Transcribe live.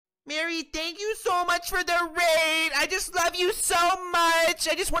Mary, thank you so much for the raid. I just love you so much.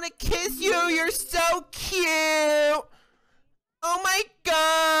 I just want to kiss you. You're so cute. Oh my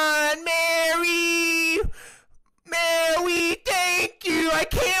god, Mary. Mary, thank you. I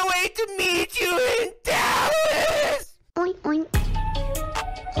can't wait to meet you in Dallas. Oink, oink.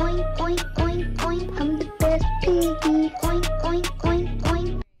 Oink, oink, oink, oink. I'm the best piggy. Oink, oink, oink,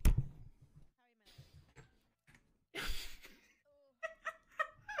 oink.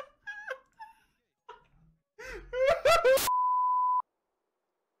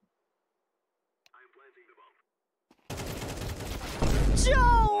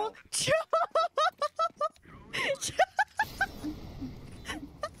 Joe! Joe!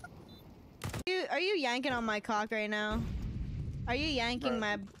 Are you yanking on my cock right now? Are you yanking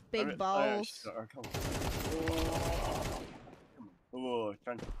my big balls? Oh,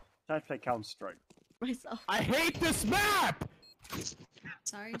 trying to play Counter Strike. Myself. I hate this map!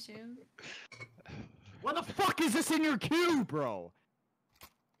 Sorry, Shu. What the fuck is this in your queue, bro?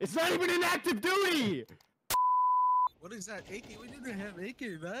 It's not even an active duty! What is that? AK? We didn't have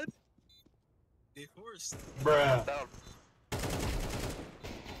AK, man. They forced. Bruh. Down.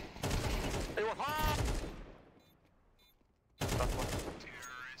 Hey, what?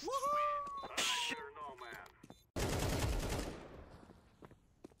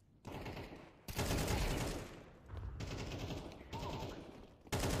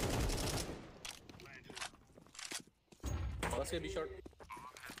 Let's get B short.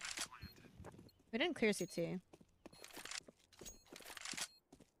 We didn't clear CT.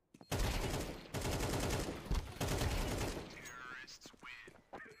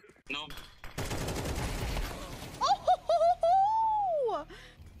 No. Oh!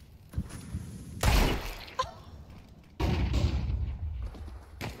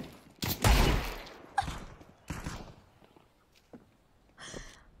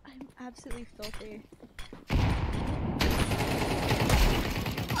 I'm absolutely filthy.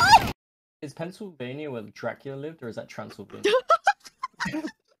 Is Pennsylvania where Dracula lived, or is that Transylvania?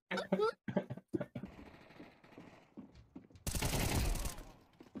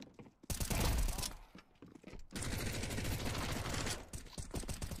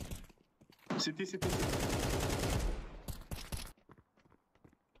 City.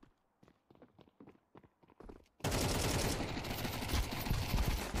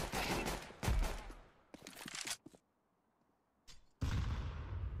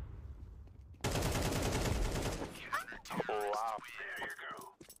 Wow. There you go.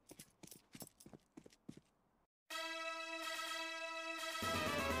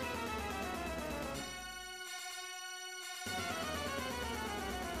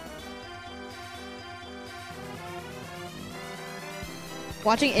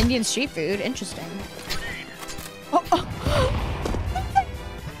 Watching Indian street food, interesting. Oh, oh.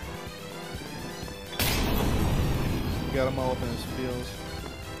 Got him all up in his feels.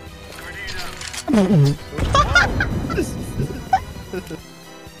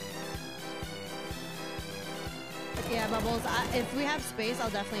 Yeah, Bubbles, if we have space, I'll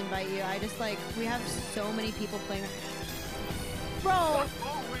definitely invite you. I just like, we have so many people playing. Bro!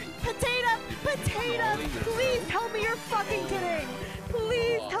 Potato! Please tell me you're fucking kidding!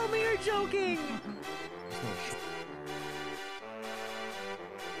 Please tell me you're joking!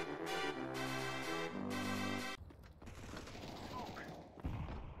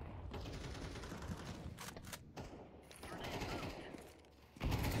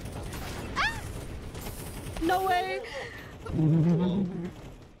 Ah! No way!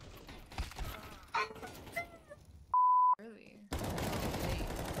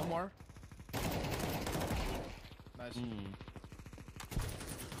 One more. Nice.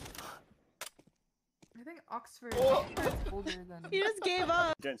 I think Oxford is older than. You just gave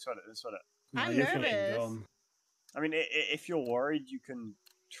up. Don't sweat it. Don't sweat it. I'm nervous. I mean, if you're worried, you can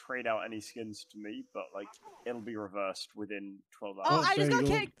trade out any skins to me, but like it'll be reversed within 12 hours. Oh, I just got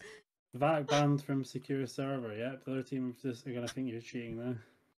kicked. VAC banned from secure server. Yep, the other team just are gonna think you're cheating now.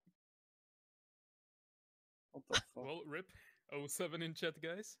 What the fuck? Well, rip 07 in chat,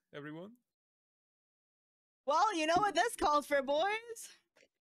 guys. Everyone. Well, you know what this calls for, boys.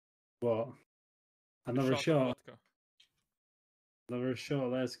 What? Another shot. Vodka. Another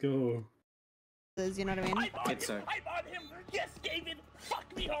shot. Let's go. You know what I mean? I bought him. Yes, Gavin.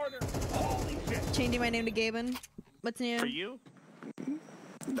 Fuck me harder. Holy shit. Changing my name to Gaben. What's new? For you?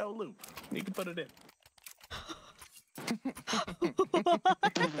 No loop. You can put it in.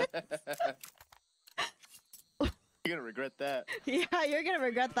 You're gonna regret that. Yeah, you're gonna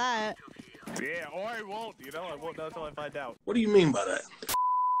regret that. Yeah, or I won't. You know, I won't know until I find out. What do you mean by that?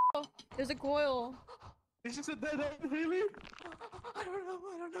 Oh, there's a coil. Is this a dead end, really? I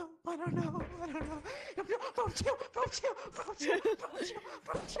don't know. don't know. I don't know. Bro, chill. Bro, chill. Bro, chill. Bro, chill.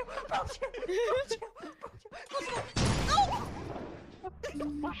 Bro, chill. Bro, chill. Bro, chill. Bro, chill. No!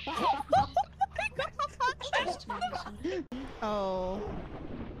 Oh.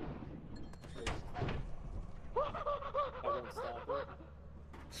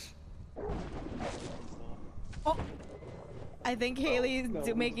 Oh. I think Haley's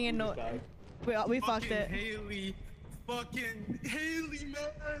making a note. We fucked it. Haley. Fucking Haley,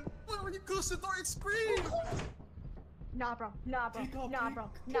 man. Why would you close the door and scream? Nah, bro. Nah, bro. Nah, bro. Nah, bro.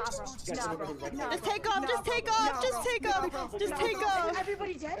 Nah, bro. Just take off. Just take off. Just take off. Just take off. Is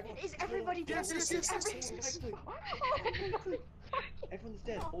everybody dead? Is everybody dead? Yes. Everyone's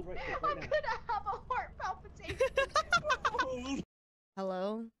dead. Hold right there, I'm right now. gonna have a heart palpitation.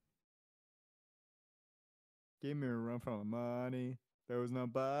 Hello? Give me a run for my money. There was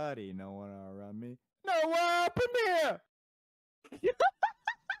nobody, no one around me. No one up in here!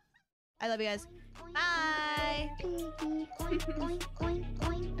 I love you guys. Bye! Piggy, oink, oink, oink,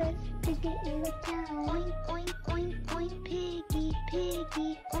 oink, best piggy in the town. Oink, oink, oink, oink, piggy,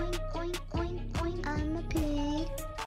 oink.